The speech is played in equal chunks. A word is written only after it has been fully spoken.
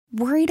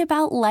Worried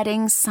about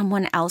letting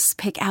someone else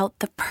pick out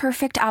the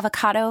perfect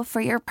avocado for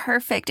your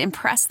perfect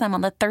impress them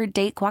on the third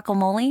date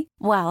guacamole?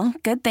 Well,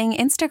 good thing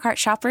Instacart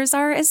shoppers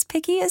are as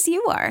picky as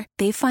you are.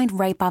 They find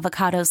ripe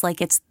avocados like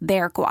it's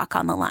their guac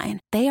on the line.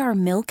 They are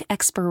milk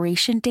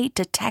expiration date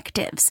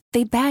detectives.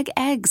 They bag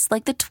eggs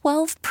like the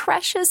 12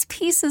 precious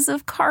pieces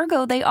of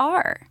cargo they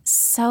are.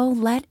 So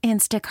let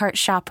Instacart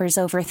shoppers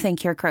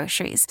overthink your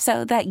groceries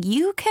so that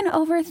you can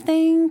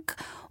overthink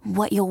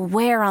what you'll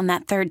wear on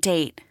that third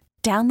date.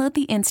 Download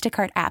the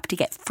Instacart app to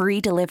get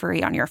free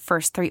delivery on your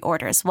first 3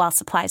 orders while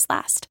supplies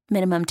last.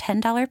 Minimum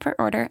 $10 per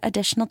order.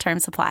 Additional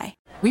terms apply.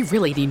 We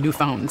really need new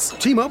phones.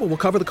 T-Mobile will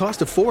cover the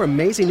cost of 4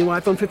 amazing new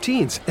iPhone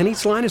 15s, and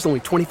each line is only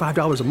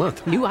 $25 a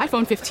month. New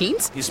iPhone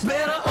 15s? It's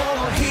better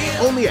over here.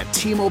 Only at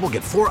T-Mobile,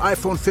 get 4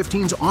 iPhone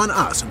 15s on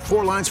us and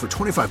 4 lines for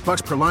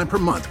 $25 per line per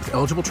month with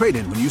eligible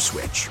trade-in when you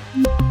switch.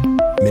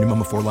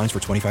 Minimum of 4 lines for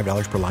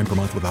 $25 per line per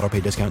month with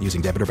autopay discount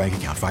using debit or bank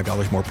account.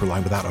 $5 more per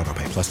line without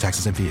autopay, plus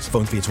taxes and fees.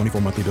 Phone fee at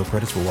 24 monthly bill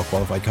credits for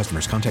well-qualified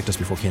customers. Contact us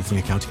before canceling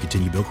account to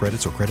continue bill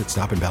credits or credit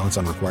stop and balance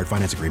on required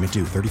finance agreement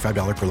due.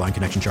 $35 per line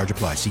connection charge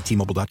applies. See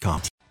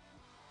T-Mobile.com.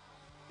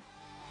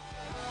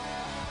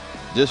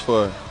 Just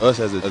for us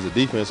as a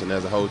defense and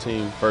as a whole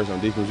team, first on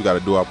defense, we got to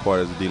do our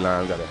part as a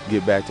D-line. We got to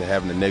get back to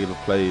having the negative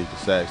plays, the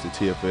sacks, the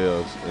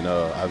TFLs, and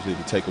obviously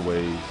the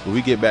takeaways. When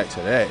we get back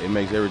to that, it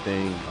makes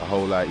everything a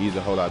whole lot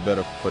easier, a whole lot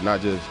better for not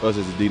just us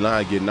as a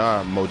D-line getting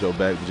our mojo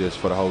back, but just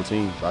for the whole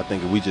team. So I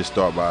think if we just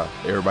start by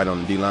everybody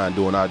on the D-line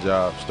doing our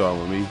job, starting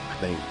with me, I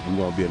think we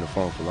won't be in the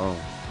phone for long.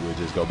 We'll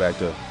just go back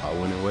to our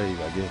winning ways,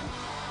 I guess.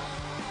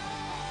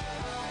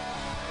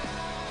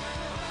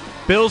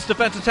 Bills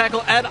defensive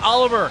tackle Ed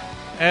Oliver,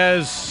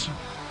 as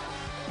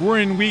we're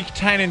in Week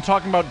 10 and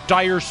talking about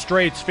dire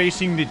straits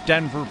facing the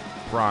Denver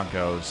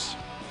Broncos.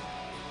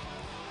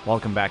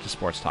 Welcome back to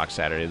Sports Talk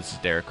Saturday. This is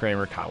Derek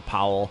Kramer, Kyle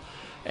Powell.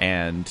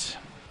 And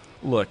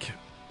look,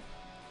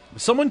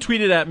 someone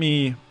tweeted at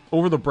me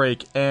over the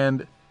break,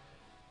 and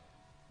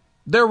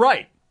they're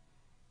right.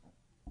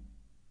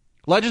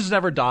 Legends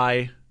never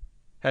die.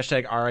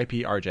 Hashtag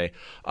RIP RJ.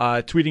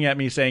 Tweeting at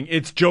me saying,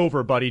 it's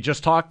Jover, buddy.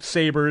 Just talked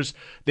Sabres.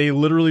 They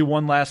literally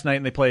won last night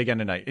and they play again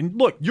tonight. And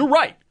look, you're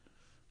right.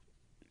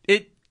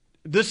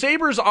 The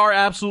Sabres are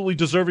absolutely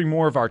deserving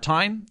more of our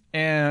time.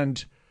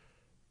 And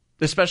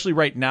especially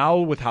right now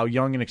with how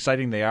young and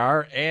exciting they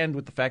are and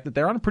with the fact that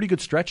they're on a pretty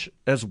good stretch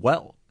as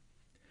well.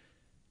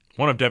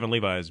 One of Devin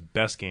Levi's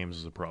best games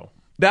as a pro.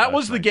 That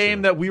was the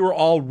game that we were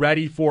all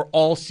ready for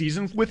all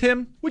season with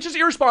him, which is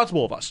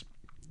irresponsible of us.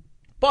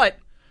 But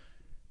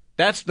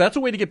that's a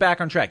way to get back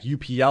on track.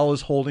 UPL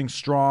is holding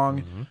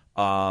strong.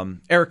 Mm-hmm.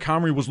 Eric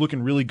Comrie was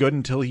looking really good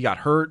until he got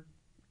hurt.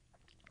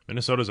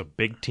 Minnesota's a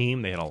big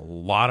team. They had a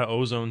lot of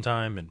ozone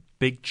time and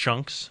big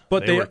chunks.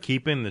 But they were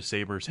keeping the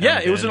Sabres. Yeah,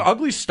 it was an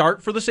ugly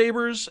start for the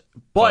Sabres,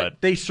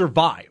 but they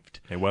survived.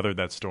 They weathered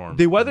that storm.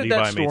 Levi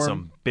made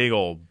some big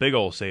old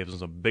saves and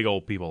some big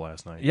old people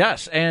last night.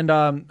 Yes, and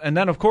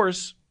then of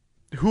course,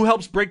 who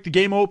helps break the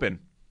game open?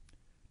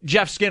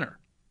 Jeff Skinner.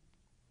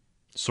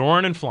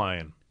 Soaring and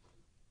flying.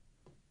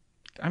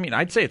 I mean,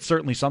 I'd say it's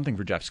certainly something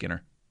for Jeff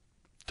Skinner.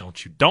 Don't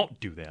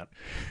do that.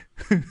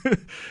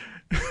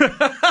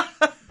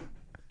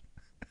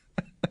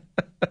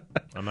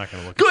 I'm not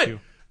going to look at you.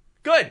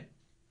 Good.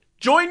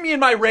 Join me in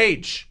my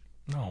rage.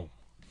 No.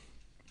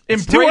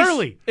 It's too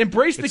early.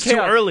 Embrace the chaos. It's too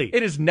early.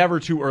 It is never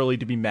too early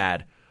to be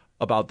mad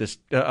about this,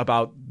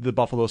 about the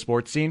Buffalo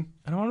sports scene.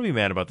 I don't want to be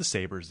mad about the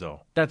Sabres,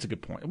 though. That's a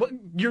good point. Well,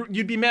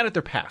 you'd be mad at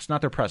their past,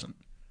 not their present.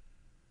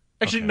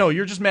 Actually, no,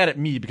 you're just mad at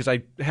me because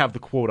I have the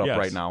quote up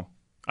right now.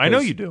 I know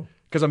you do.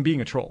 Because I'm being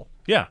a troll.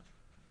 Yeah.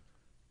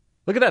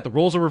 Look at that. The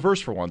roles are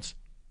reversed for once.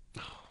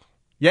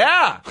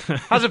 Yeah.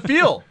 How's it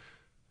feel?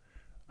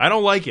 I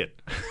don't like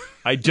it.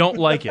 I don't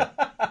like it.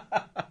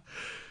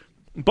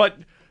 But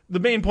the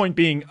main point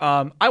being,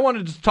 I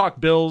wanted to talk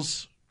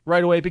Bills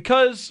right away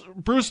because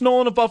Bruce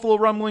Nolan of Buffalo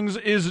Rumblings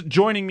is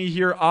joining me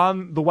here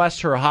on the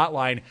West Her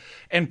Hotline.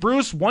 And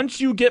Bruce,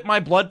 once you get my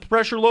blood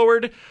pressure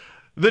lowered,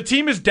 the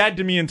team is dead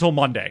to me until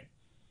Monday.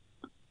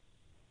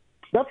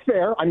 That's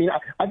fair. I mean,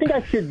 I think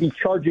I should be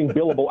charging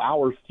billable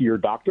hours to your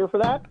doctor for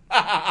that.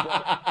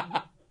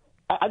 I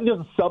think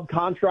there's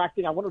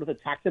subcontracting. I wonder what the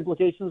tax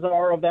implications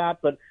are of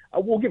that, but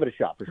we'll give it a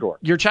shot for sure.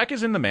 Your check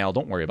is in the mail.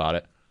 Don't worry about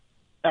it.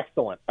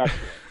 Excellent.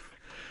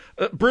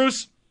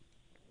 Bruce,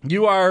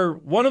 you are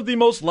one of the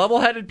most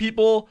level-headed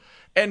people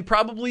and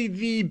probably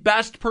the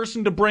best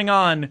person to bring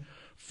on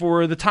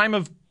for the time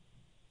of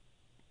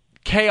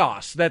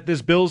chaos that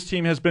this Bills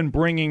team has been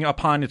bringing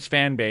upon its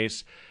fan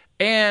base.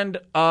 And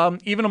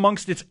even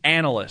amongst its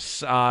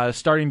analysts,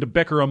 starting to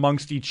bicker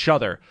amongst each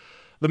other.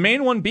 The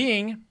main one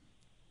being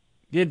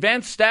the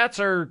advanced stats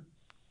are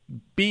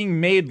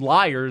being made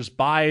liars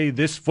by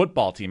this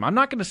football team. I'm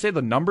not going to say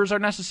the numbers are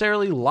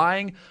necessarily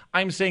lying.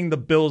 I'm saying the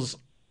Bills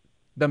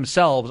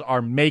themselves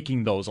are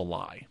making those a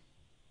lie.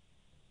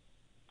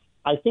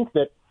 I think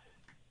that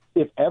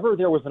if ever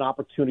there was an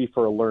opportunity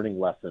for a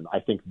learning lesson, I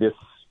think this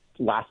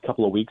last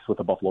couple of weeks with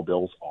the Buffalo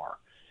Bills are.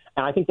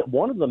 And I think that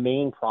one of the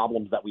main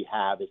problems that we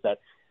have is that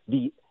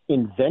the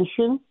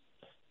invention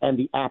and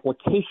the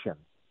application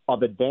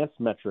of advanced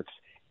metrics,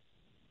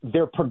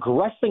 they're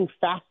progressing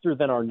faster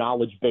than our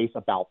knowledge base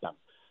about them.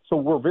 So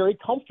we're very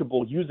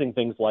comfortable using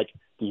things like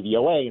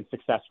DVOA and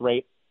success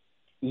rate,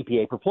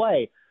 EPA per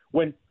play,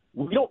 when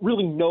we don't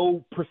really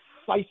know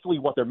precisely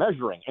what they're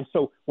measuring. And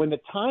so when the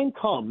time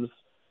comes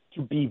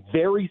to be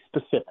very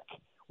specific,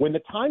 when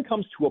the time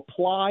comes to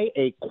apply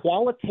a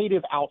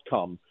qualitative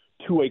outcome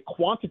to a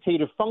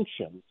quantitative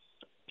function,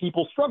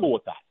 people struggle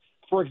with that.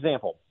 For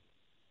example,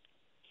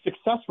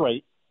 success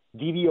rate,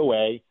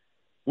 DVOA,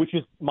 which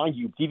is, mind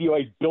you,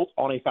 DVOA is built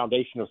on a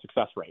foundation of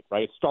success rate,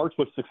 right? It starts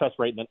with success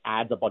rate and then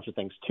adds a bunch of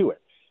things to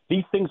it.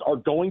 These things are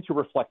going to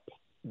reflect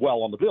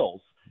well on the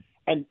Bills,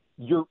 and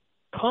you're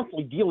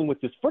constantly dealing with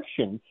this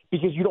friction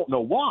because you don't know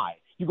why.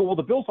 You go, well,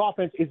 the Bills'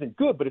 offense isn't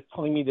good, but it's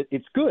telling me that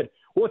it's good.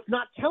 Well, it's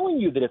not telling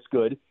you that it's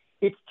good.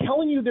 It's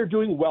telling you they're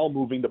doing well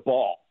moving the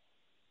ball.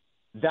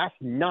 That's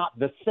not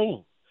the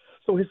same.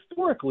 So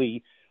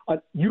historically,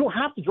 you don't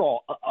have to draw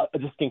a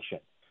distinction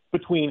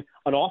between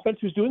an offense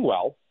who's doing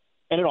well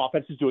and an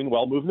offense who's doing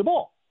well moving the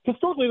ball.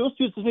 Historically, those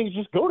two things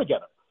just go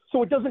together.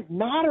 So it doesn't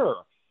matter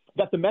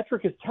that the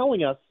metric is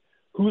telling us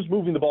who's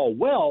moving the ball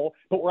well,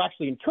 but we're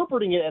actually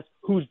interpreting it as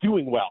who's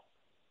doing well.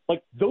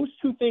 Like, those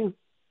two things,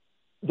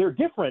 they're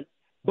different,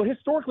 but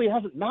historically it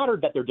hasn't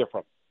mattered that they're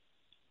different.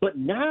 But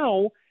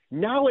now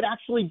it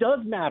actually does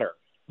matter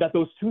that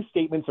those two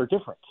statements are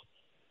different.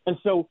 And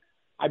so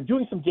I'm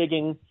doing some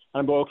digging, and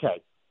I'm going,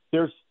 okay,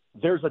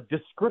 there's a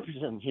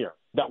description here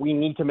that we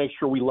need to make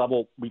sure we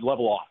level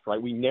off,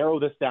 right? We narrow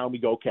this down. We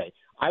go, okay,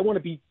 I want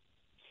to be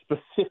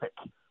specific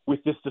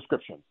with this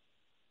description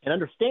and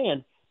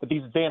understand that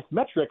these advanced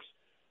metrics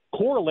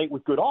correlate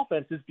with good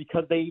offenses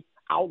because they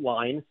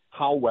outline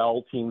how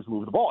well teams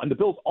move the ball. And the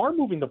Bills are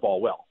moving the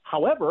ball well.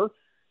 However,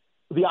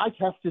 the eye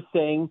test is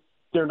saying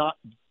they're not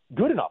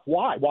good enough.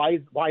 Why? Why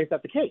is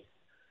that the case?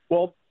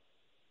 Well,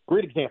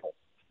 great example.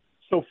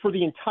 So for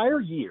the entire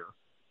year,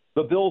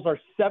 the Bills are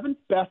seventh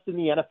best in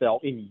the NFL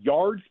in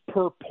yards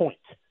per point,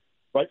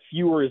 right?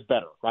 Fewer is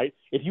better, right?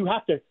 If you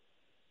have to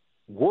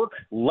work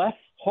less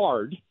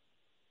hard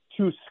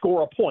to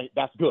score a point,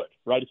 that's good,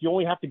 right? If you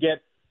only have to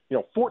get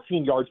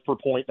 14 yards per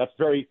point, that's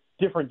very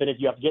different than if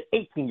you have to get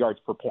 18 yards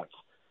per point,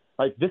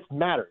 right? This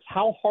matters.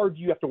 How hard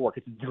do you have to work?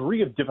 It's a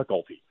degree of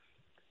difficulty.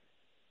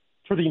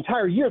 For the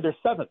entire year, they're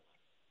seventh.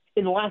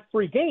 In the last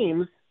 3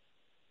 games,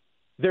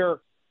 they're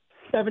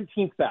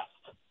 17th best.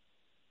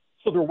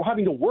 So they're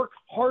having to work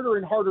harder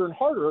and harder and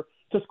harder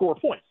to score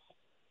points.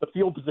 The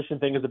field position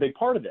thing is a big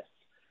part of this.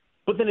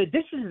 But in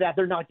addition to that,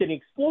 they're not getting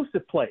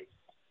explosive plays.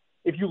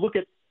 If you look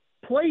at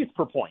plays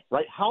per point,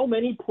 right, how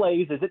many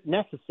plays is it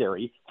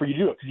necessary for you to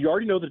do it? Because you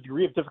already know the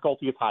degree of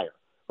difficulty is higher,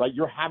 right?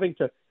 You're having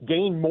to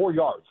gain more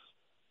yards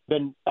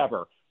than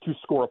ever to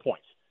score a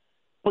point.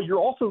 But you're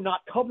also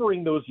not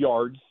covering those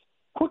yards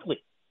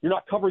quickly. You're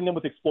not covering them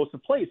with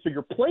explosive plays. So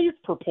your plays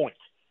per point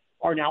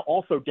are now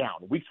also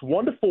down. Weeks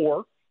 1 to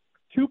 4,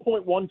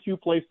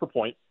 2.12 plays per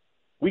point.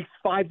 Weeks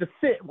 5 to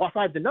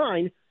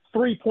 9,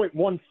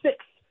 3.16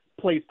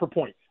 plays per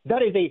point.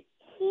 That is a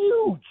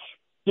huge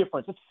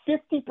difference.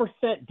 It's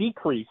 50%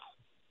 decrease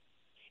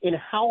in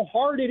how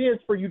hard it is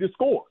for you to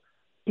score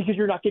because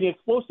you're not getting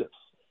explosives.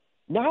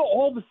 Now,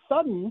 all of a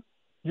sudden,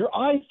 your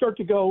eyes start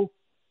to go,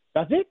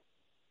 that's it.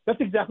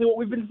 That's exactly what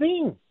we've been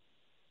seeing.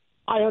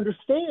 I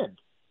understand.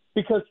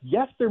 Because,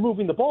 yes, they're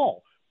moving the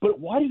ball, but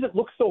why does it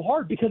look so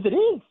hard? Because it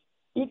is.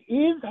 It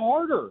is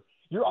harder.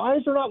 Your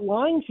eyes are not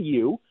lying to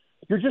you.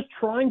 You're just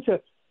trying to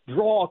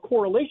draw a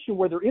correlation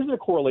where there isn't a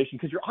correlation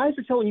because your eyes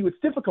are telling you it's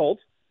difficult,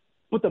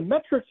 but the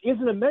metrics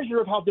isn't a measure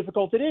of how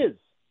difficult it is.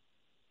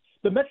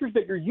 The metrics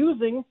that you're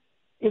using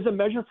is a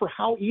measure for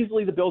how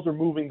easily the Bills are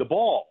moving the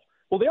ball.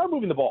 Well, they are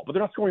moving the ball, but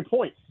they're not scoring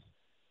points,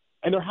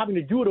 and they're having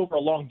to do it over a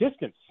long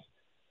distance.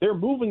 They're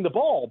moving the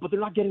ball, but they're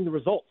not getting the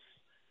results.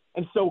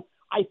 And so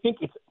I think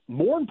it's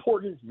more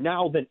important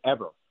now than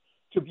ever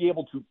to be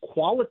able to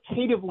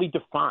qualitatively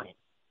define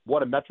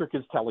what a metric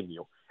is telling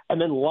you and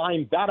then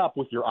line that up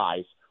with your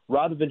eyes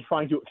rather than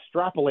trying to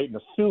extrapolate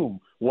and assume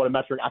what a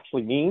metric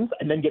actually means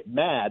and then get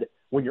mad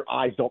when your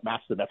eyes don't match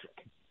the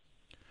metric.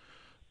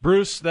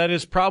 Bruce, that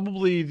is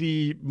probably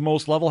the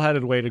most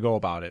level-headed way to go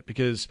about it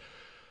because,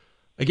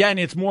 again,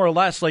 it's more or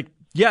less like,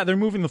 yeah, they're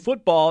moving the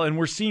football and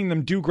we're seeing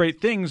them do great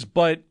things,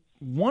 but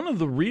one of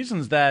the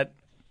reasons that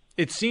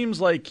it seems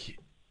like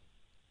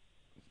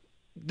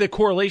the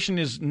correlation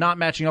is not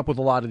matching up with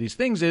a lot of these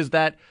things is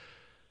that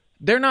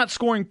they're not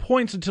scoring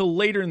points until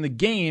later in the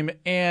game.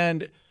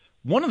 And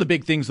one of the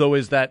big things, though,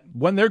 is that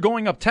when they're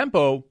going up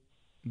tempo,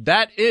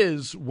 that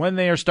is when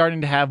they are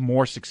starting to have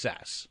more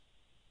success.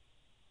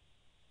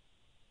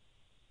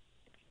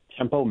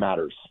 Tempo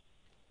matters.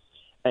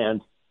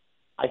 And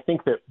I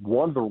think that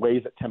one of the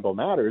ways that tempo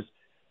matters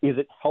is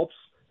it helps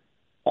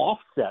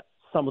offset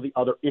some of the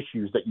other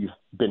issues that you've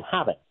been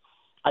having.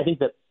 I think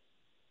that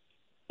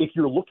if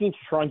you're looking to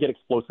try and get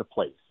explosive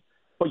plays,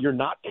 but you're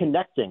not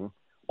connecting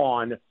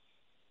on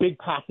big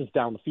passes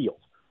down the field,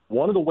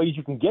 one of the ways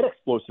you can get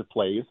explosive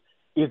plays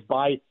is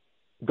by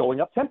going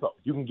up tempo.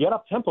 You can get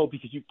up tempo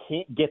because you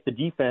can't get the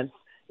defense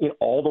in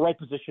all the right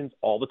positions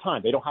all the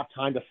time. They don't have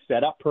time to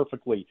set up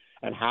perfectly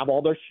and have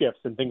all their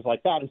shifts and things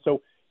like that. And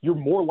so you're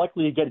more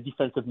likely to get a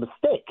defensive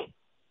mistake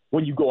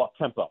when you go up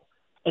tempo.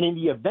 And in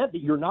the event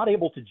that you're not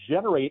able to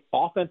generate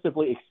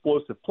offensively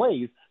explosive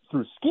plays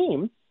through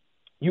scheme,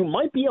 you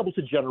might be able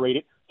to generate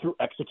it through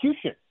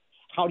execution.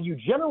 How do you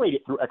generate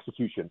it through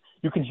execution?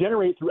 You can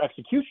generate it through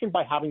execution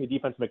by having the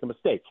defense make a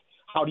mistake.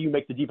 How do you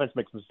make the defense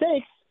make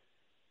mistakes?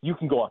 You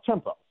can go up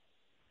tempo.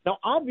 Now,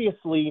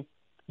 obviously,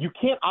 you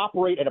can't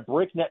operate at a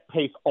breakneck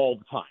pace all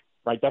the time,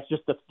 right? That's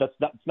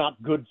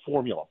not good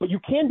formula. But you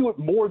can do it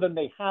more than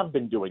they have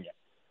been doing it.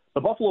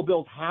 The Buffalo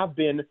Bills have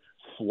been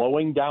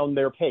slowing down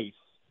their pace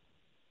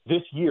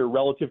this year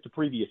relative to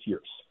previous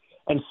years.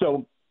 And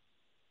so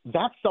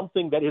that's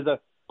something that is a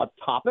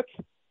topic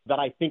that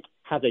I think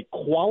has a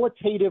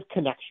qualitative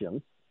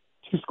connection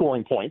to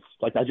scoring points.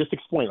 Like I just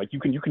explained, like you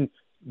can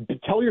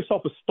tell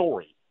yourself a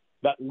story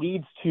that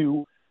leads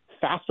to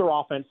faster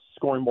offense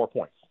scoring more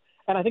points.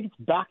 And I think it's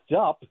backed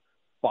up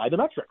by the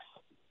metrics.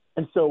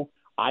 And so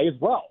I as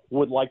well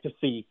would like to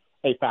see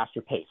a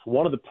faster pace.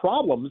 One of the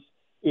problems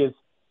is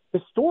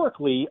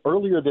historically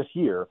earlier this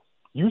year,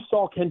 you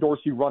saw Ken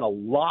Dorsey run a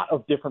lot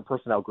of different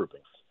personnel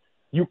groupings.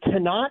 You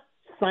cannot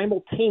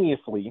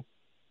simultaneously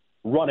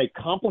run a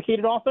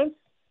complicated offense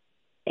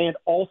and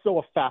also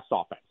a fast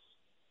offense.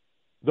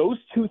 Those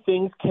two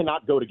things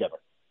cannot go together.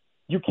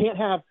 You can't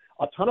have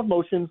a ton of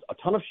motions, a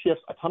ton of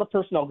shifts, a ton of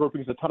personnel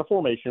groupings, a ton of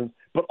formations,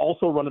 but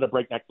also run at a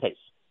breakneck pace.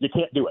 You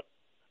can't do it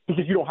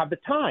because you don't have the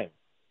time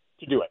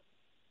to do it.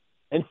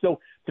 And so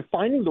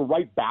finding the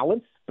right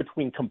balance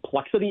between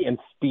complexity and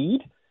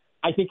speed,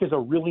 I think, is a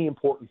really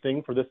important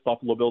thing for this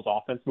Buffalo Bills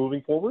offense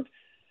moving forward.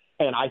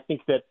 And I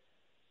think that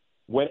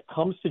when it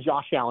comes to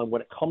Josh Allen,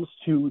 when it comes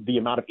to the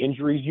amount of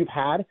injuries you've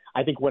had,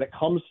 I think when it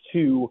comes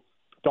to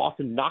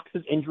Dawson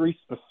Knox's injury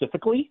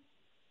specifically,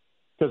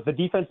 because the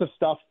defensive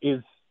stuff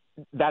is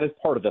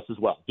part of this as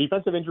well.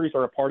 Defensive injuries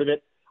are a part of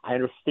it. I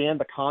understand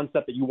the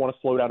concept that you want to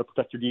slow down to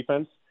protect your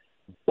defense,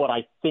 but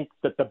I think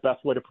that the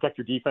best way to protect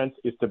your defense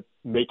is to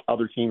make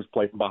other teams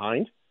play from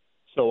behind.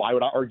 So I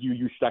would argue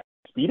you should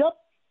speed up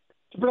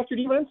to protect your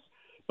defense,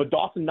 but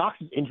Dawson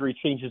Knox's injury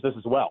changes this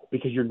as well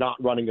because you're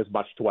not running as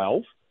much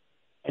 12.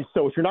 And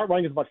so if you're not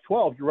running as much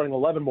 12, you're running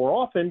 11 more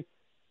often,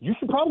 you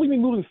should probably be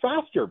moving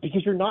faster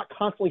because you're not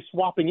constantly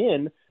swapping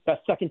in that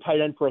second tight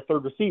end for a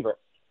third receiver.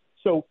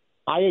 So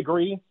I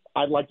agree.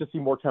 I'd like to see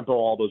more tempo,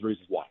 all those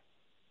reasons why.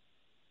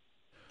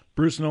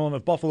 Bruce Nolan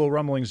of Buffalo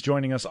Rumblings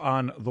joining us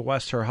on the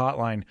West Her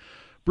Hotline.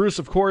 Bruce,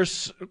 of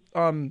course,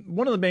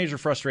 one of the major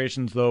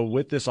frustrations, though,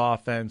 with this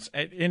offense,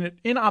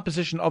 in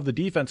opposition of the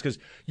defense, because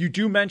you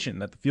do mention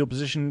that the field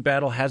position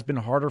battle has been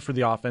harder for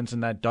the offense,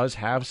 and that does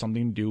have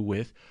something to do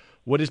with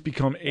what has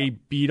become a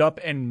beat-up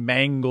and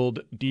mangled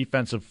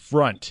defensive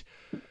front.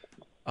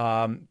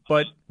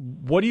 But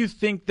what do you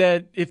think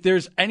that if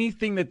there's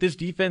anything that this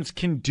defense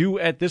can do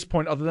at this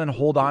point other than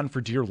hold on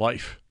for dear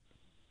life?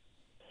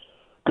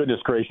 Goodness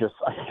gracious.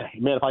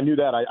 Man, if I knew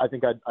that, I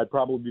think I'd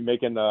probably be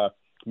making a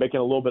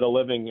little bit of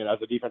living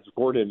as a defensive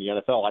coordinator in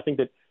the NFL. I think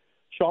that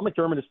Sean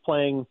McDermott is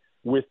playing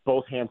with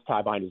both hands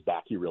tied behind his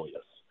back. He really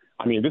is.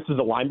 I mean, this is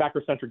a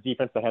linebacker-centric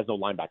defense that has no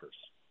linebackers.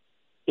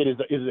 It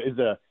is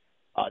a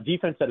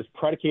defense that is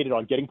predicated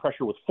on getting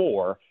pressure with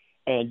 4,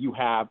 and you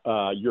have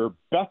your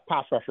best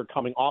pass rusher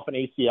coming off an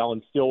ACL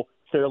and still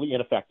fairly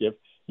ineffective.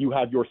 You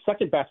have your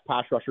second-best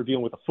pass rusher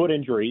dealing with a foot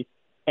injury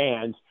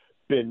and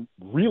been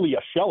really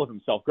a shell of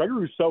himself.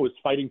 Gregory Rousseau is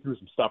fighting through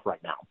some stuff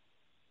right now.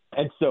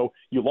 And so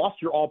you lost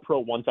your all-pro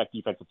one-tech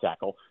defensive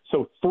tackle.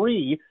 So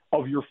 3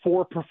 of your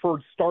 4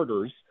 preferred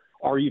starters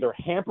are either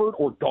hampered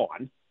or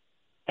gone.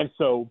 And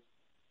so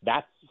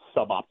that's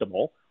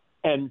suboptimal.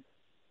 And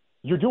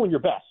you're doing your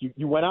best.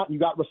 You went out and you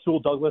got Rasul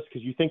Douglas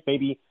because you think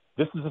maybe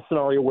this is a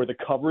scenario where the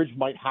coverage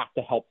might have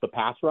to help the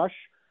pass rush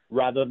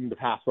rather than the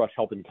pass rush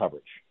helping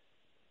coverage.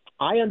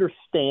 I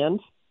understand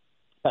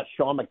that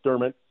Sean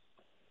McDermott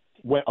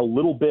went a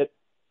little bit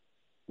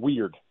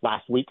weird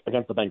last week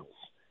against the Bengals.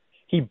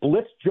 He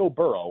blitzed Joe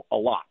Burrow a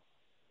lot,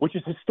 which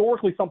is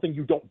historically something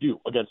you don't do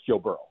against Joe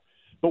Burrow.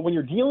 But when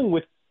you're dealing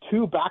with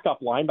 2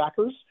 backup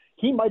linebackers,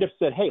 he might have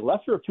said, hey,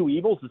 lesser of 2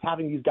 evils is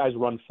having these guys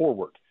run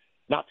forward,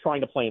 not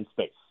trying to play in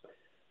space.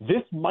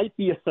 This might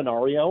be a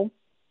scenario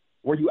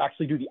where you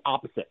actually do the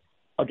opposite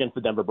against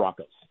the Denver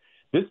Broncos.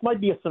 This might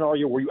be a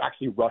scenario where you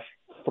actually rush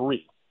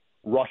 3,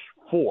 rush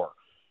 4,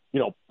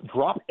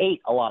 drop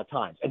 8 a lot of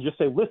times and just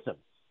say, listen,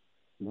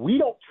 we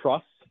don't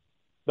trust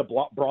the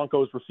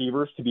Broncos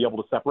receivers to be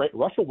able to separate.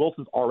 Russell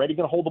Wilson's already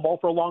going to hold the ball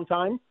for a long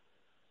time.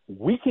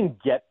 We can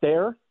get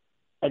there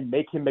and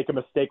make him make a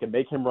mistake and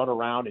make him run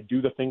around and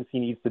do the things he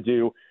needs to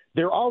do.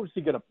 They're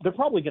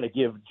probably going to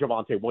give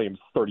Javonte Williams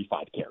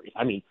 35 carries.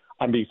 I mean,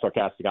 I'm being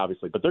sarcastic,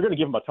 obviously, but they're going to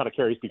give him a ton of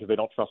carries because they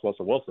don't trust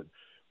Russell Wilson.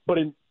 But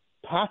in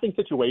passing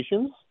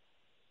situations,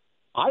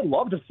 I'd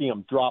love to see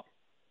him drop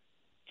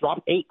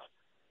 8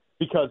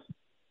 because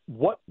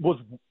what was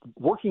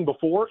working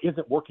before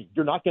isn't working.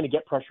 You're not going to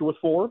get pressure with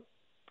 4.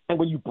 And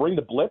when you bring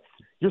the blitz,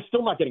 you're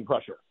still not getting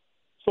pressure.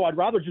 So I'd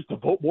rather just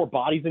devote more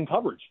bodies in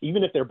coverage,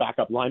 even if they're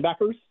backup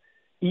linebackers,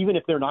 even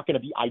if they're not going to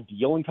be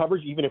ideal in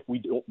coverage, even if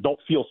we don't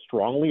feel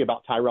strongly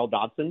about Tyrell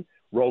Dodson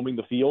roaming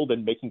the field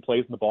and making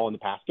plays in the ball in the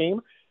pass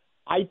game,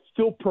 I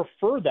still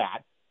prefer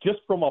that just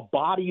from a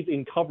bodies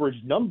in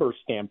coverage numbers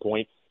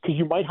standpoint, because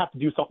you might have to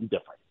do something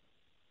different.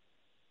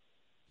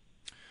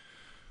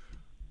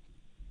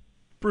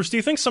 Bruce, do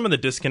you think some of the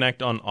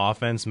disconnect on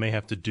offense may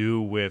have to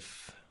do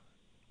with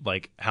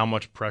like how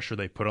much pressure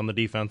they put on the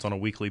defense on a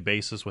weekly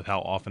basis with how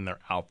often they're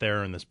out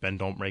there and this bend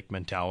don't break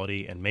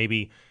mentality? And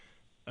maybe,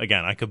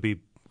 again, I could be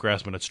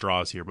grasping at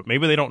straws here, but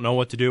maybe they don't know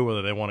what to do,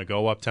 whether they want to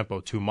go up tempo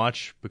too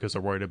much because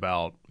they're worried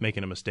about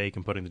making a mistake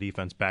and putting the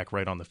defense back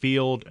right on the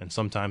field, and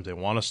sometimes they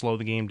want to slow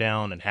the game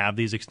down and have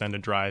these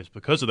extended drives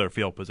because of their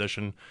field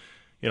position.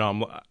 You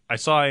know,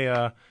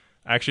 I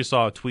actually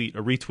saw a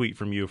retweet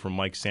from you from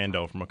Mike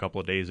Sando from a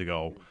couple of days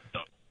ago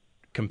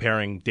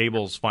comparing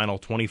Daboll's final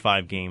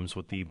 25 games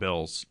with the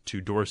Bills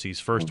to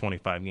Dorsey's first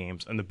 25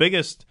 games, and the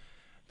biggest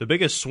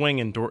swing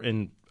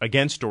in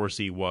against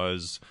Dorsey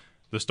was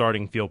the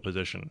starting field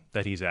position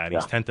that he's at.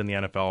 He's 10th in the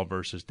NFL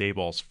versus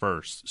Daboll's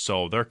first.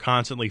 So they're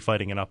constantly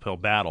fighting an uphill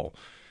battle.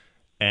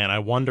 And I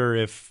wonder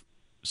if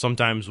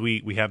sometimes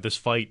we have this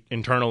fight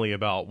internally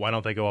about why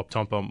don't they go up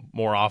tempo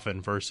more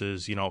often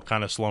versus, you know,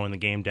 kind of slowing the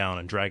game down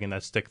and dragging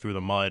that stick through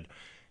the mud.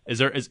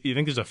 You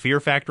think there's a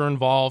fear factor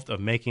involved of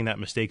making that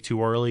mistake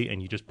too early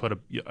and you just put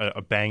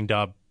a banged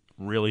up,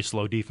 really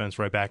slow defense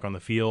right back on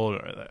the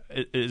field?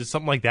 Is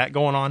something like that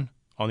going on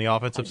the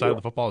offensive side of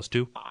the football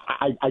too?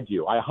 I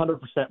do. I 100%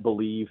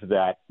 believe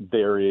that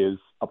there is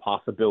a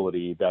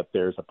possibility that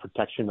there's a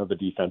protection of the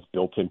defense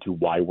built into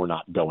why we're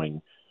not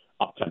going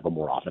up-tempo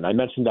more often. I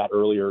mentioned that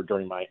earlier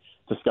during my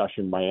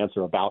discussion, my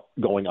answer about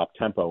going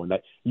up-tempo, and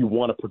that you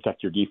want to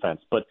protect your defense.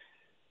 But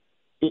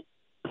the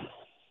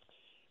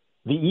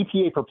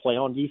EPA per play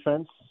on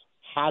defense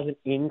hasn't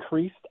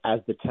increased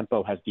as the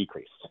tempo has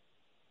decreased.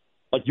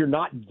 Like, you're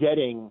not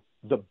getting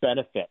the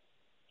benefit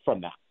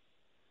from that.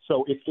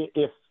 So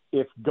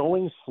if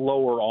going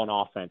slower on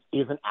offense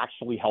isn't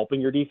actually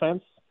helping your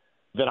defense,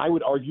 then I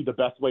would argue the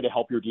best way to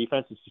help your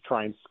defense is to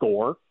try and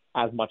score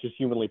as much as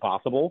humanly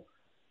possible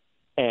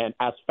and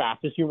as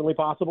fast as humanly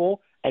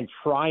possible, and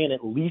try and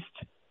at least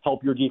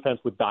help your defense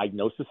with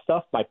diagnosis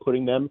stuff by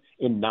putting them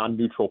in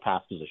non-neutral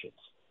pass positions.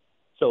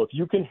 So if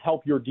you can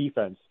help your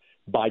defense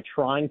by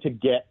trying to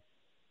get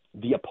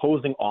the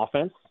opposing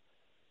offense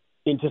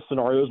into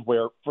scenarios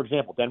where, for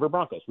example, Denver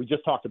Broncos, we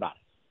just talked about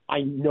it.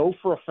 I know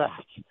for a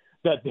fact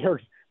that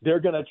they're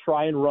going to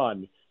try and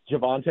run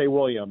Javonte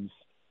Williams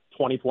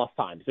 20-plus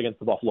times against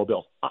the Buffalo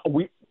Bills.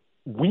 We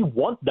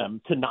want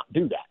them to not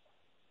do that.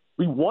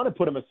 We want to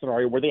put them in a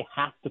scenario where they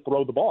have to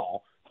throw the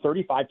ball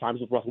 35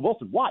 times with Russell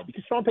Wilson. Why?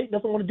 Because Sean Payton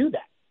doesn't want to do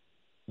that.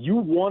 You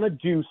want to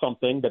do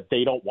something that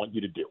they don't want you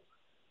to do.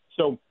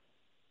 So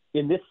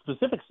in this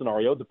specific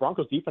scenario, the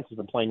Broncos defense has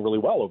been playing really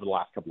well over the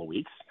last couple of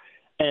weeks.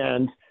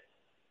 And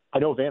I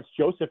know Vance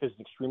Joseph is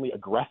an extremely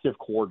aggressive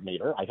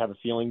coordinator. I have a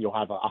feeling you'll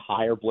have a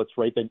higher blitz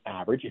rate than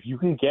average. If you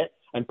can get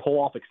and pull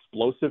off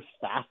explosive,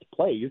 fast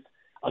plays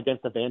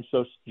against the Vance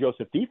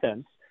Joseph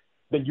defense,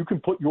 then you can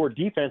put your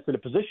defense in a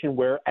position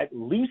where at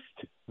least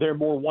they're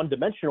more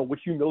one-dimensional, which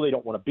you know they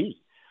don't want to be.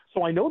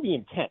 So I know the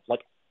intent. Like,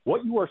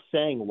 what you are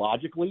saying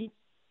logically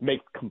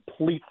makes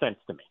complete sense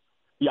to me.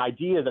 The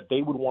idea that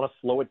they would want to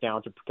slow it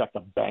down to protect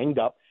a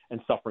banged-up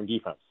and suffering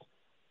defense.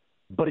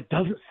 But it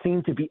doesn't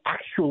seem to be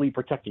actually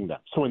protecting them.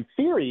 So in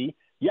theory,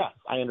 yes,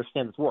 I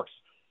understand this works.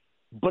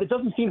 But it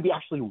doesn't seem to be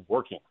actually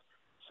working.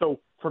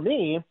 So for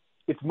me,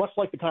 it's much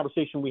like the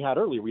conversation we had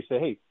earlier. We say,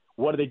 hey,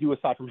 what do they do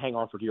aside from hang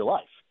on for dear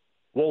life?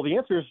 Well, the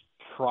answer is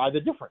try the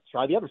difference,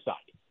 try the other side.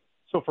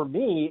 So for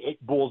me,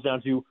 it boils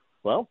down to,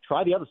 well,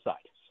 try the other side.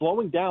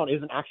 Slowing down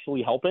isn't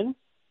actually helping,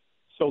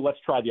 so let's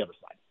try the other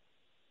side.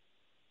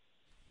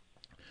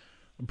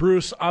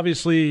 Bruce,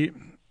 obviously,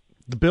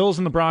 the Bills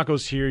and the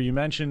Broncos here, you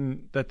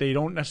mentioned that they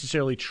don't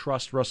necessarily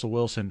trust Russell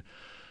Wilson.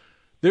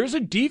 There's a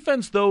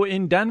defense, though,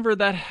 in Denver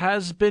that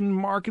has been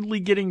markedly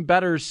getting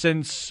better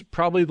since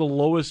probably the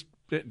lowest,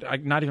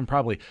 not even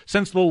probably,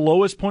 since the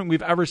lowest point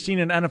we've ever seen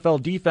in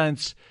NFL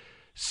defense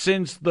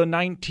since the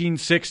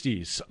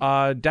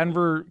 1960s.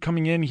 Denver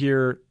coming in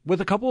here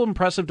with a couple of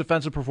impressive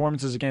defensive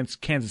performances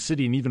against Kansas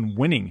City and even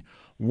winning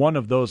one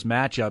of those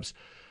matchups.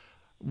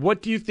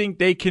 What do you think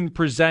they can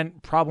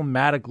present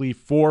problematically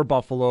for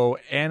Buffalo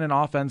and an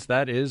offense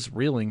that is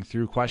reeling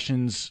through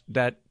questions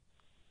that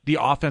the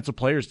offensive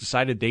players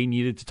decided they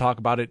needed to talk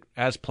about it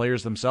as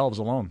players themselves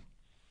alone?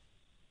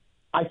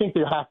 I think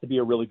there has to be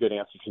a really good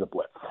answer to the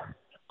blitz.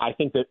 I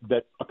think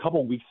that a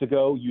couple of weeks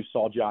ago, you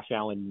saw Josh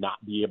Allen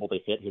not be able to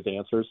hit his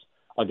answers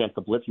against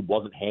the blitz. He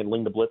wasn't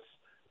handling the blitz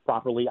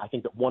properly. I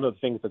think that one of the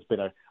things that's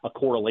been a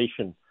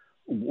correlation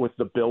with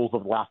the Bills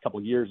over the last couple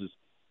of years is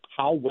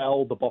how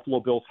well the Buffalo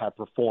Bills have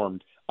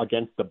performed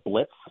against the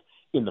blitz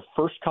in the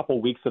first couple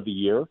of weeks of the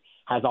year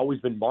has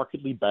always been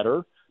markedly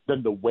better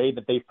than the way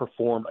that they've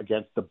performed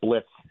against the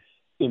blitz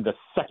in the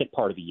second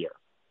part of the year,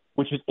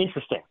 which is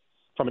interesting.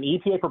 From an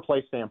EPA per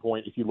play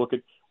standpoint, if you look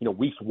at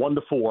weeks 1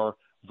 to 4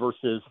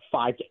 versus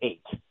 5 to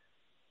 8,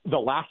 the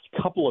last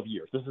couple of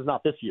years, this is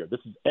not this year, this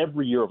is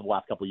every year over the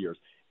last couple of years,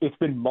 it's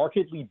been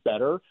markedly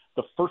better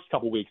the first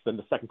couple of weeks than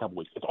the second couple of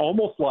weeks. It's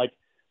almost like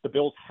the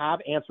Bills have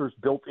answers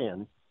built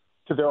in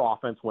to their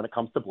offense when it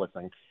comes to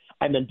blitzing,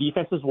 and then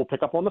defenses will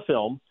pick up on the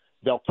film,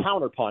 they'll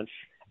counterpunch,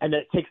 and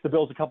then it takes the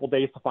Bills a couple of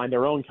days to find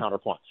their own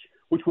counterpunch,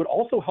 which would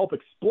also help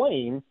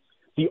explain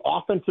the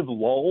offensive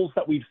lulls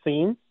that we've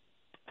seen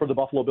for the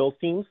Buffalo Bills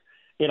teams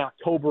in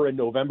October and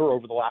November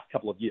over the last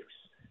couple of years.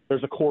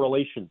 There's a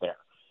correlation there.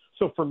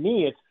 So for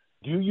me, it's,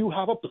 do you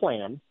have a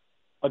plan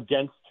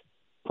against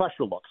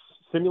pressure looks,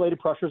 simulated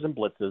pressures and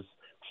blitzes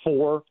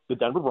for the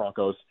Denver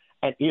Broncos,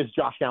 and is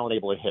Josh Allen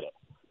able to hit it?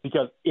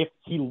 Because if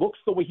he looks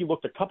the way he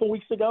looked a couple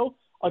weeks ago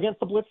against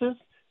the blitzes,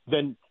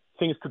 then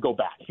things could go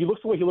bad. If he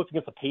looks the way he looked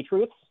against the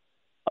Patriots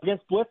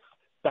against blitz,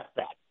 that's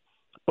bad.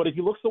 But if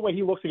he looks the way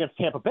he looks against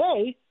Tampa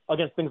Bay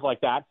against things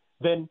like that,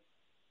 then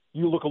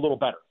you look a little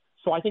better.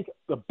 So I think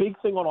the big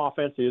thing on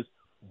offense is,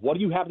 what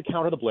do you have to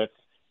counter the blitz?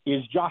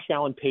 Is Josh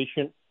Allen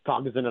patient,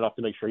 cognizant enough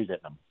to make sure he's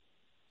hitting them?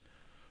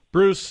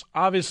 Bruce,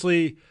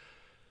 obviously,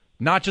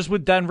 not just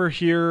with Denver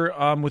here,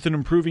 with an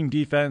improving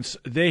defense,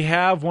 they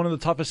have one of the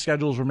toughest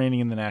schedules remaining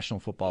in the National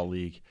Football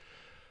League.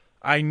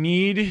 I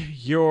need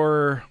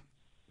your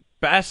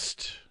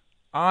best,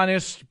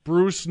 honest,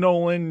 Bruce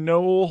Nolan,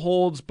 no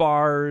holds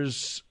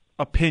bars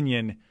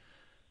opinion.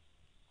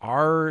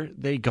 Are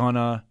they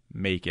gonna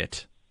make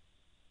it?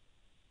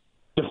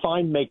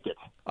 Define make it.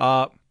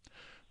 No,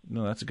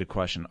 that's a good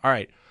question. All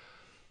right.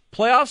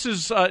 Playoffs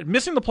is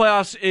missing the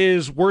playoffs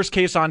is worst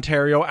case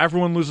Ontario.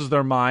 Everyone loses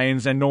their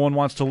minds, and no one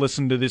wants to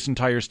listen to this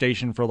entire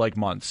station for like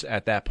months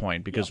at that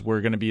point, because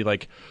we're going to be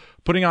like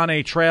putting on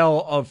a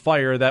trail of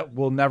fire that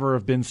will never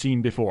have been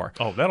seen before.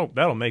 Oh,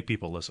 that'll make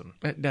people listen.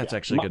 That's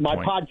actually a good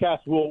point. My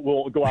podcast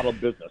will go out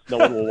of business. No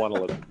one will want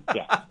to listen.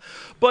 Yeah.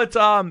 But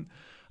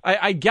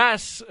I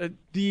guess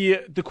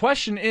the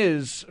question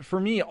is, for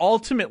me,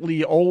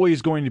 ultimately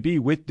always going to be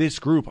with this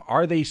group,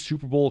 are they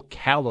Super Bowl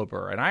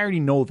caliber? And I already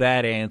know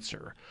that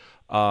answer.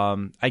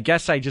 I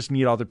guess I just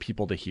need other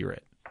people to hear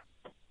it.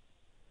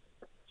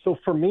 So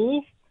for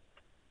me,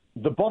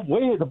 the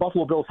way the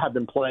Buffalo Bills have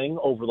been playing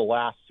over the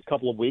last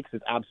couple of weeks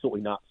is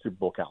absolutely not Super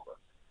Bowl caliber.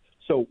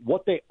 So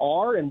what they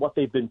are and what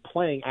they've been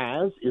playing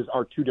as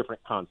are two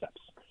different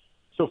concepts.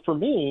 So for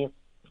me,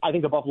 I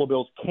think the Buffalo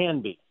Bills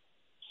can be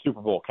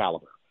Super Bowl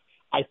caliber.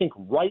 I think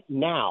right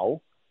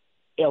now,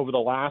 over the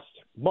last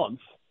month,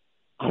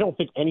 I don't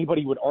think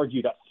anybody would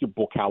argue that Super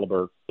Bowl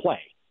caliber play.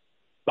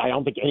 I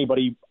don't think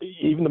anybody,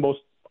 even the most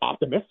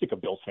optimistic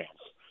of Bills fans,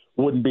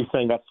 wouldn't be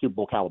saying that's Super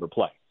Bowl caliber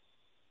play.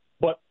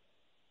 But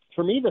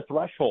for me, the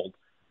threshold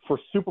for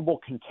Super Bowl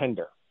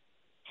contender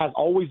has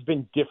always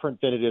been different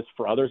than it is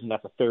for others, and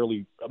that's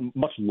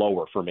much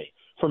lower for me.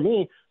 For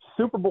me,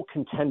 Super Bowl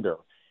contender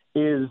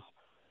is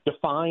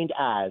defined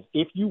as,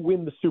 if you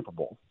win the Super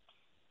Bowl,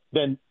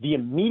 then the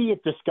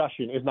immediate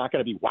discussion is not going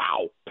to be,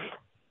 wow,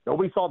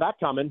 nobody saw that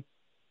coming.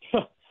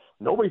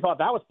 Nobody thought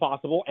that was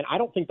possible, and I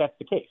don't think that's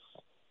the case.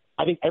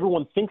 I think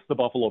everyone thinks the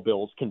Buffalo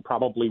Bills can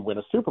probably win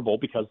a Super Bowl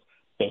because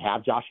they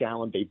have Josh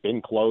Allen, they've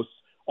been close,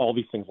 all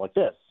these things like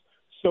this.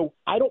 So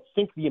I don't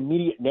think the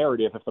immediate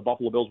narrative, if the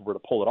Buffalo Bills were to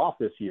pull it off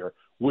this year,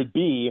 would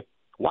be,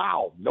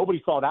 wow,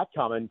 nobody saw that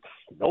coming.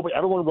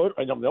 Everyone wrote,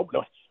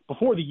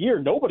 before the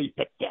year, nobody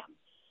picked them.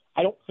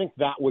 I don't think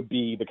that would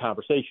be the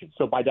conversation.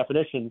 So by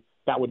definition,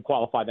 that would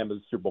qualify them as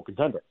a Super Bowl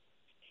contender.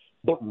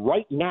 But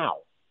right now,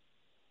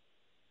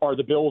 are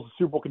the Bills a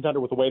Super Bowl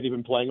contender with the way they've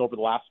been playing over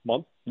the last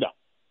month? No,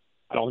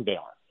 I don't think they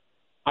are.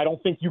 I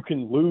don't think you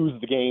can lose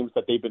the games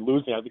that they've been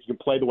losing. I think you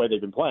can play the way they've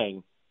been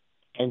playing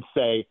and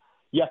say,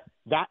 yes,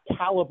 that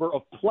caliber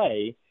of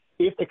play,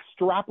 if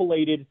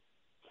extrapolated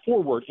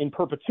forward in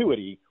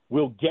perpetuity,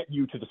 will get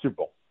you to the Super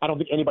Bowl. I don't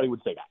think anybody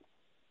would say that.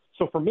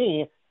 So for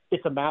me,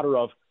 it's a matter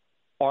of,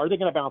 are they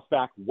going to bounce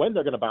back, when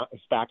they're going to bounce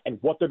back, and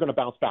what they're going to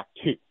bounce back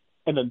to?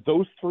 And then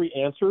those three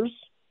answers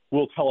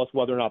will tell us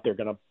whether or not they're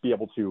going to be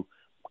able to,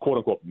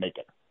 quote-unquote, make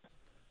it.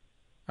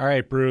 All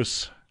right,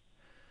 Bruce.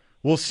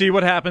 We'll see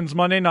what happens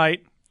Monday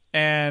night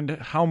and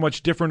how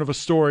much different of a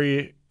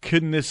story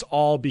couldn't this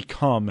all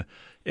become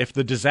if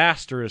the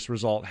disastrous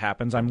result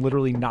happens. I'm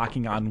literally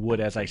knocking on wood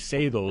as I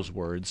say those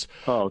words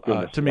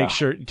to make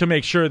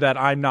sure that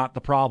I'm not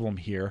the problem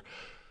here.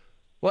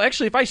 Well,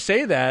 actually, if I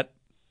say that,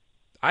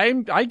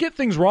 I get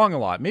things wrong a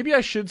lot. Maybe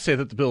I should say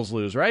that the Bills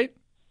lose, right?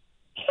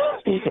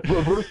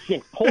 Reverse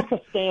jinx. Pull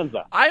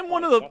Costanza. I'm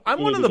one of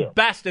the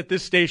best at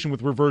this station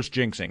with reverse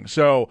jinxing.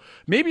 So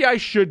maybe I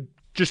should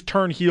just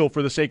turn heel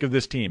for the sake of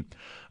this team.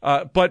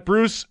 But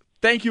Bruce,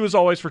 thank you as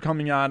always for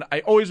coming on.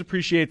 I always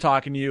appreciate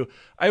talking to you.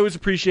 I always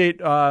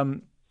appreciate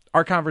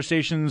our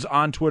conversations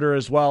on Twitter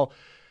as well.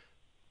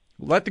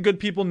 Let the good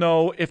people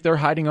know if they're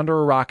hiding under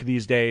a rock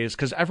these days,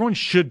 because everyone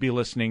should be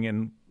listening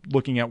and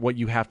looking at what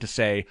you have to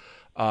say.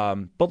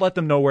 But let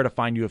them know where to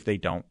find you if they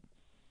don't.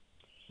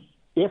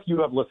 if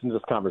you have listened to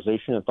this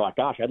conversation and thought,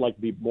 gosh, I'd like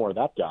to be more of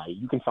that guy,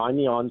 you can find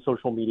me on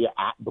social media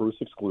at Bruce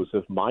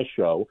Exclusive. My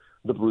show,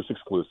 The Bruce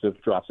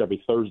Exclusive, drops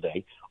every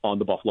Thursday on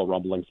the Buffalo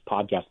Rumblings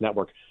Podcast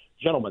Network.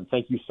 Gentlemen,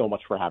 thank you so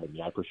much for having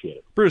me. I appreciate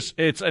it. Bruce,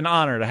 it's an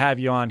honor to have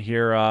you on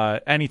here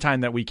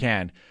anytime that we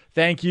can.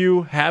 Thank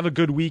you. Have a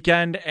good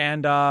weekend,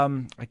 and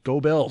go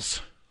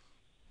Bills.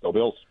 Go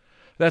Bills.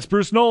 That's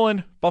Bruce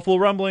Nolan, Buffalo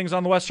Rumblings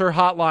on the Western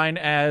Hotline,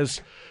 as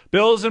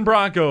Bills and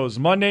Broncos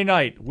Monday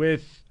night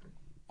with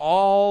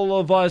all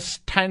of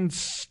us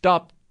tensed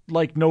up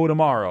like no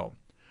tomorrow.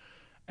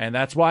 And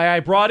that's why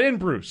I brought in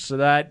Bruce, so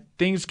that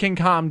things can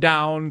calm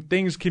down,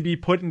 things can be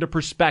put into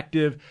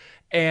perspective,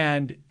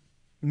 and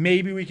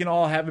maybe we can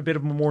all have a bit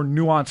of a more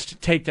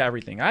nuanced take to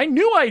everything. I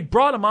knew I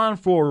brought him on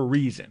for a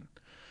reason.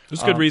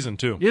 It's good reason,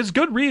 too. It's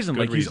good reason.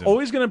 He's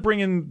always going to bring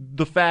in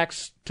the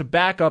facts to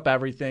back up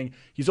everything.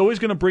 He's always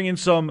going to bring in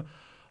some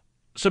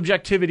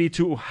subjectivity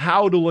to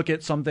how to look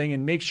at something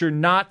and make sure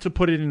not to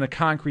put it in a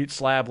concrete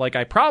slab like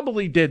I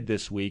probably did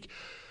this week.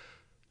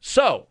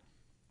 So,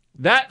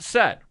 that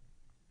said,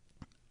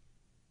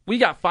 we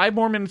got 5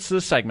 more minutes to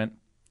this segment,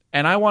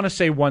 and I want to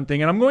say one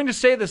thing, and I'm going to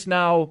say this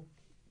now.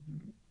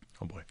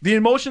 Oh, boy. The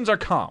emotions are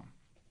calm.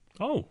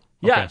 Oh, okay.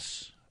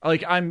 Yes.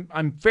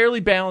 I'm fairly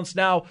balanced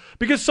now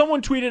because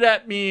someone tweeted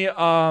at me.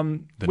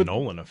 The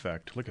Nolan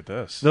effect. Look at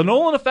this. The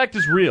Nolan effect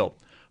is real.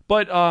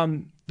 But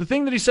the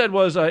thing that he said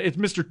was, it's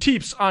Mr.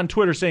 Teeps on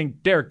Twitter saying,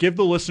 Derek, give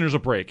the listeners a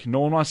break.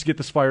 No one wants to get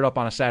this fired up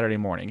on a Saturday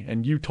morning.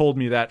 And you told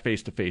me that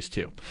face-to-face,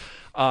 too.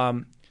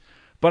 But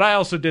I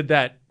also did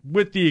that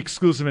with the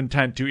exclusive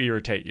intent to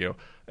irritate you.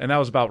 And that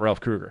was about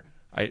Ralph Kruger.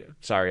 I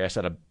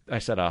said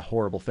a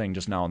horrible thing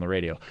just now on the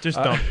radio. Just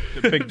don't.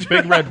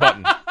 Big red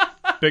button.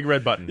 Big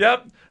red button.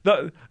 Yep.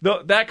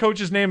 That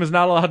coach's name is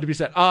not allowed to be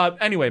said.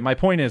 Anyway, my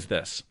point is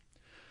this.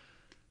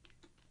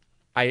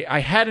 I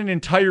had an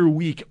entire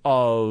week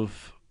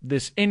of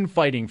this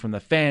infighting from the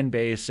fan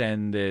base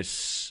and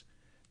this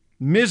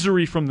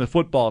misery from the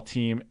football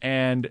team.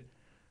 And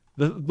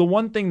the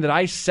one thing that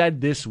I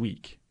said this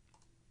week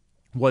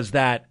was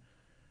that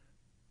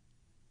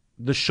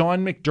the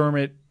Sean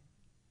McDermott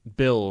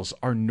Bills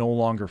are no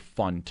longer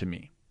fun to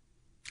me.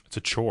 It's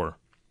a chore.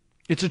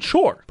 It's a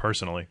chore.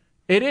 Personally.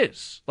 It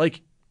is.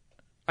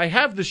 I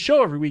have this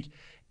show every week,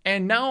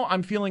 and now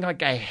I'm feeling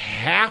like I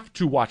have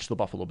to watch the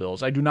Buffalo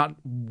Bills. I do not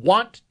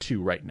want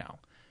to right now.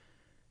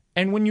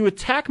 And when you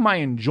attack my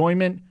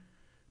enjoyment,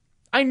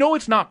 I know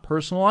it's not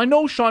personal. I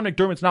know Sean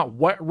McDermott's not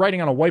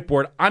writing on a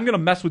whiteboard, I'm going to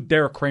mess with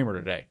Derek Kramer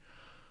today.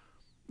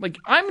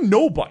 I'm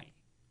nobody.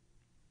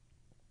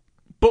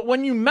 But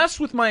when you mess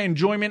with my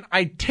enjoyment,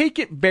 I take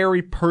it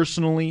very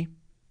personally.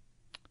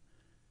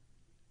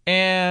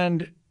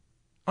 And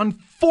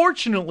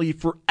unfortunately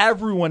for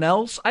everyone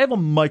else, I have a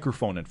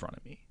microphone in front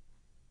of me.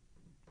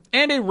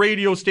 And a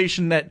radio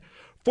station that,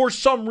 for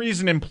some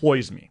reason,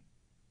 employs me.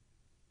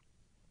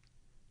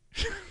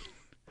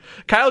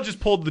 Kyle just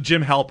pulled the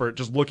Jim Halpert,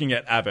 just looking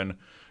at Evan.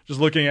 Just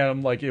looking at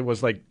him like it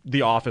was like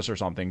The Office or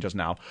something just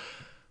now.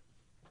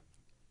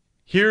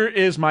 Here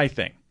is my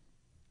thing.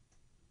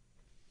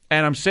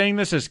 And I'm saying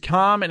this as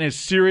calm and as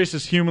serious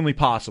as humanly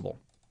possible.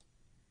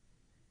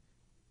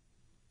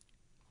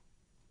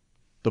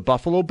 The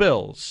Buffalo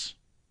Bills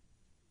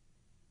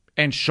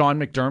and Sean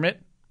McDermott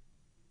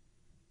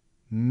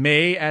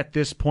may at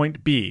this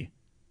point be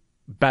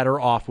better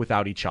off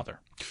without each other.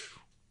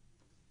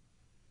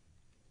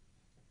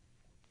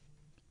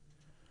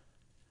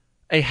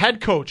 A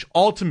head coach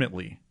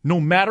ultimately,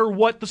 no matter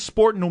what the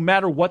sport, no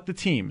matter what the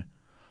team,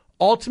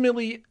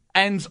 ultimately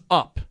ends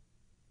up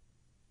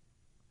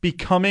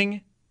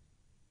becoming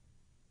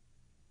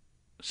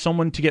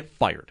someone to get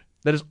fired.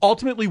 That is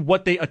ultimately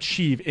what they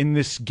achieve in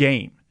this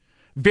game.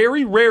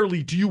 Very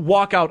rarely do you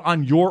walk out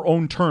on your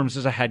own terms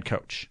as a head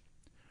coach.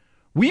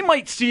 We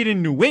might see it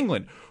in New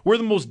England, where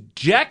the most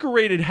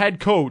decorated head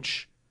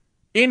coach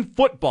in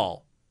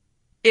football,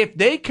 if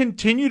they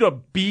continue to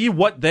be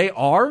what they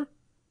are,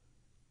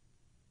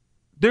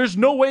 there's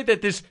no way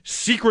that this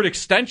secret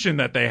extension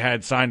that they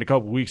had signed a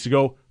couple weeks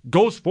ago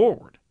goes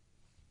forward.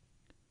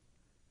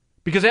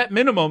 Because at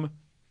minimum,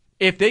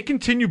 if they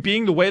continue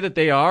being the way that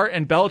they are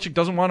and Belichick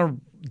doesn't want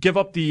to give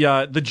up the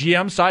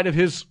GM side of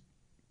his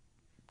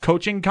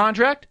coaching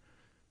contract,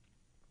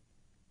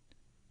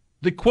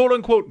 the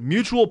quote-unquote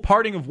mutual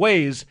parting of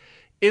ways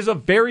is a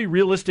very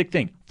realistic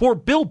thing for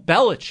Bill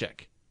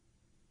Belichick.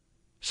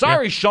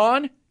 Sorry,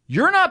 Sean,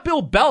 you're not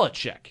Bill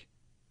Belichick.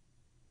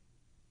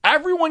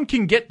 Everyone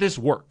can get this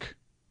work.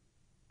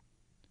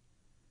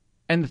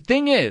 And the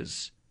thing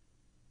is,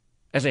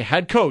 as a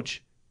head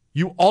coach,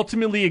 you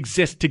ultimately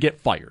exist to get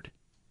fired.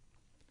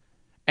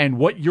 And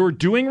what you're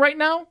doing right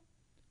now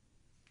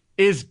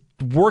is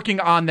working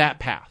on that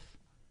path.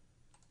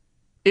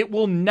 It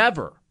will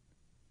never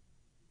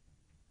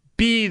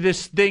be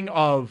this thing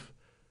of,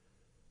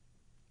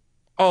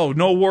 oh,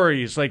 no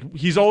worries, like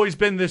he's always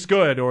been this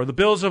good, or the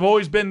Bills have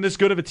always been this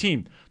good of a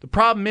team. The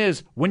problem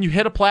is, when you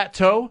hit a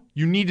plateau,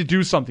 you need to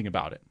do something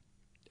about it.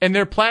 And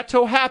their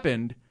plateau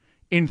happened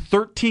in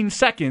 13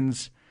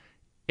 seconds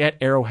at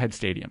Arrowhead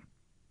Stadium.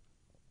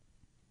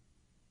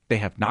 They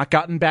have not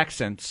gotten back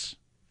since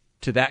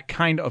to that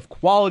kind of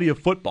quality of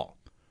football.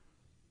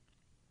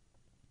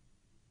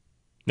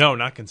 No,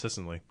 not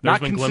consistently. There's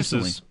been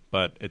glimpses,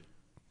 but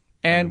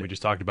we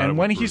just talked about it. And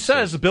when he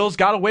says the Bills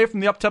got away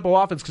from the up-tempo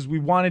offense because we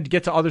wanted to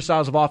get to other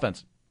styles of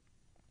offense.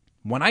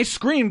 When I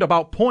screamed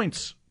about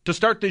points to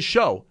start this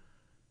show,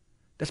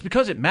 that's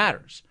because it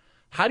matters.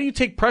 How do you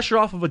take pressure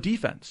off of a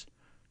defense?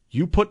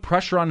 You put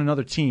pressure on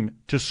another team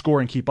to score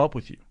and keep up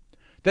with you.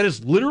 That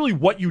is literally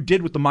what you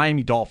did with the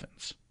Miami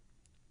Dolphins.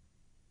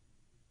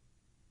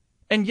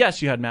 And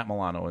yes, you had Matt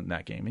Milano in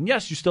that game. And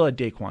yes, you still had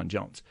Daquan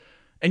Jones.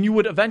 And you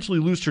would eventually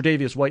lose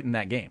Tre'Davious White in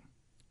that game.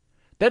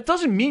 That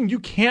doesn't mean you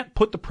can't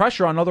put the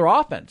pressure on other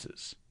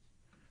offenses.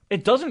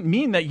 It doesn't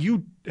mean that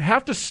you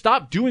have to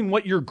stop doing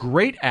what you're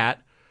great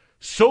at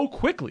so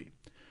quickly.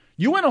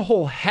 You went a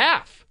whole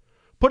half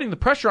putting the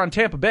pressure on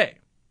Tampa Bay.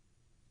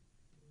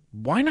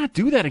 Why not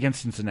do that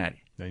against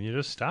Cincinnati? Then you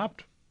just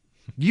stopped.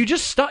 You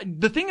just stop.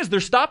 The thing is, they're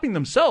stopping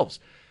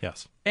themselves.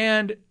 Yes.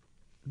 And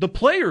the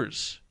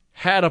players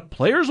had a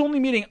players-only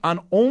meeting on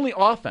only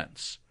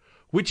offense,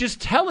 which is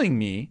telling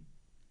me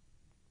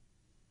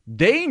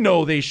they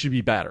know they should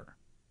be better.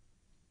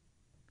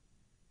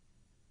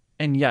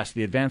 And yes,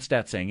 the advanced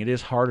stats saying it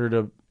is harder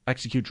to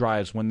execute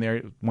drives when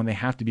they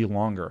have to be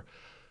longer.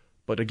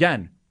 But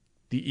again,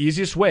 the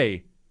easiest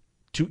way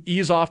to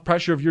ease off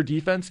pressure of your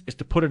defense is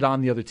to put it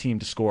on the other team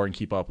to score and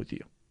keep up with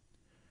you.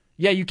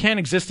 Yeah, you can't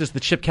exist as the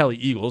Chip Kelly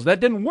Eagles. That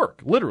didn't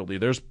work. Literally,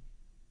 there's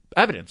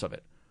evidence of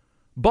it.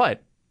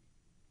 But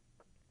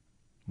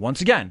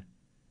once again,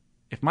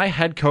 if my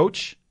head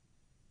coach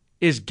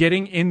is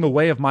getting in the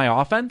way of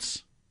my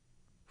offense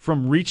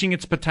from reaching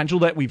its potential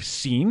that we've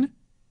seen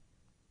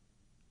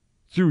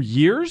through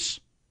years,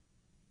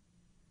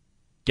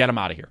 get him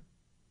out of here.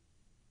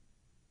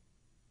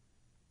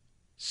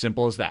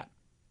 Simple as that.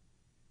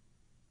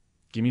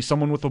 Give me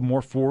someone with a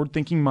more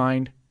forward-thinking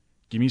mind.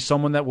 Give me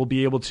someone that will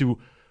be able to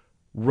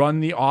run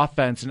the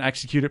offense and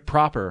execute it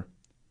proper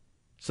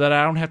so that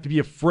I don't have to be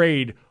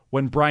afraid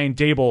when Brian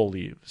Daboll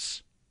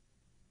leaves.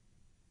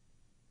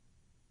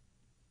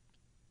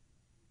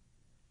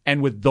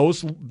 And with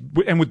those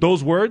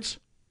words,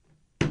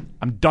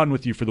 I'm done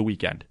with you for the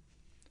weekend.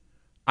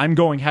 I'm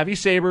going heavy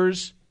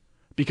Sabres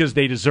because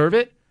they deserve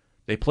it.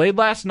 They played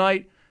last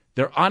night.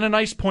 They're on a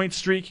nice point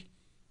streak.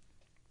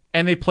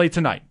 And they play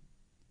tonight.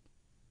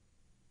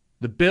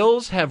 The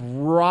Bills have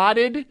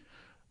rotted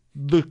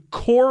the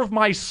core of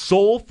my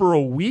soul for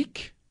a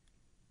week.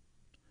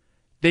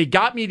 They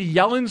got me to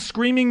yelling,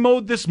 screaming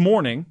mode this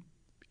morning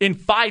in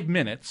 5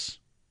 minutes.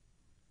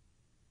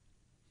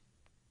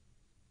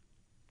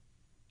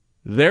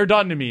 They're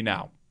done to me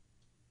now.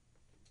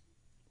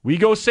 We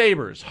go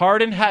Sabres,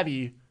 hard and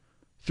heavy,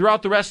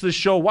 throughout the rest of the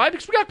show. Why?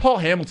 Because we got Paul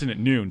Hamilton at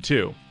noon,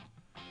 too.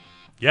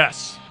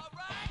 Yes.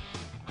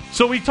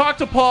 So we talked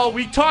to Paul,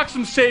 we talked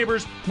some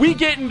Sabres, we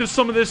get into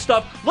some of this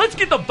stuff. Let's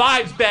get the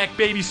vibes back,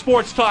 baby.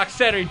 Sports Talk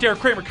Saturday. Derek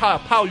Kramer, Kyle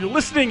Powell. You're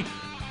listening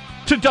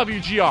to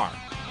WGR.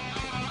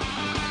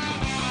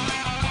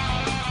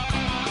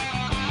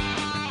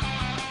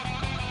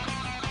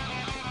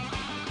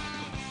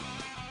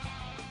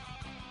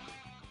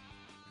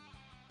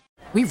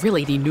 We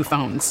really need new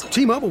phones.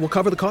 T-Mobile will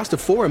cover the cost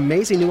of 4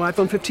 amazing new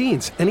iPhone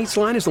 15s, and each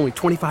line is only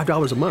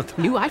 $25 a month.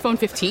 New iPhone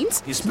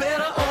 15s? It's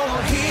better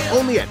over here.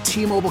 Only at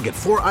T-Mobile, get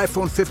 4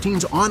 iPhone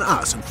 15s on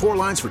us and 4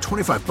 lines for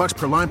 $25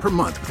 per line per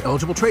month with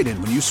eligible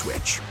trade-in when you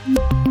switch.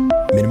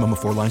 Minimum of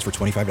 4 lines for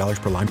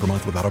 $25 per line per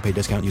month with autopay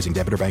discount using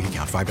debit or bank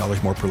account.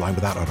 $5 more per line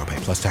without autopay,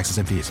 plus taxes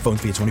and fees. Phone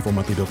fee at 24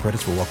 monthly bill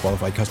credits for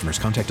well-qualified customers.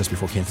 Contact us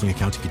before canceling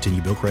account to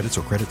continue bill credits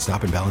or credit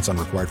stop and balance on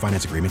required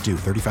finance agreement due.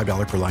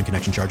 $35 per line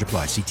connection charge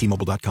applies. See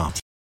T-Mobile.com.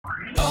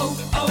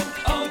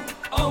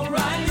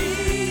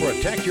 O'Reilly.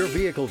 Protect your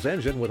vehicle's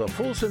engine with a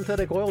full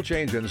synthetic oil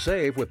change and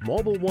save with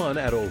Mobile One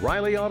at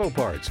O'Reilly Auto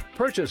Parts.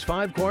 Purchase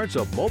 5 quarts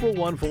of Mobile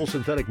One full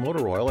synthetic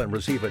motor oil and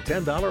receive a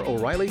 $10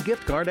 O'Reilly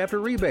gift card after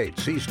rebate.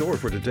 See store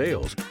for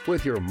details.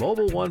 With your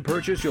Mobile One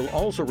purchase, you'll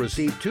also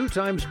receive 2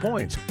 times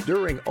points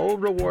during O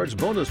Rewards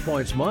Bonus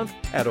Points Month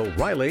at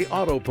O'Reilly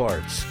Auto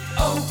Parts.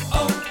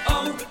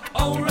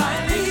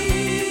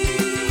 O'Reilly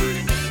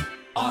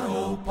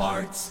Auto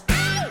Parts.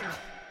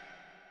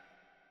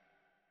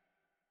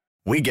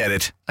 We get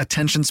it.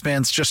 Attention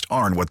spans just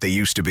aren't what they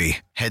used to be.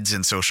 Heads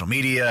in social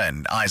media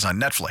and eyes on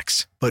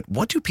Netflix. But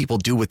what do people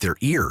do with their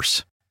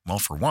ears? Well,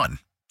 for one,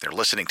 they're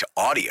listening to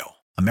audio.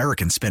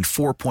 Americans spend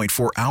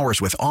 4.4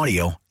 hours with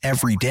audio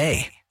every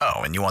day. Oh,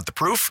 and you want the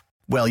proof?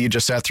 Well, you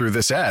just sat through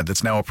this ad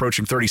that's now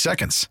approaching 30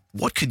 seconds.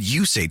 What could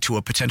you say to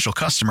a potential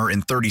customer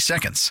in 30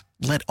 seconds?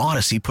 Let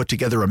Odyssey put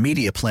together a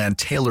media plan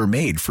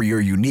tailor-made for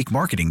your unique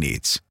marketing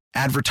needs.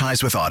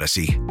 Advertise with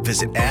Odyssey.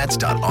 Visit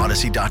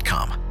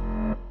ads.odyssey.com.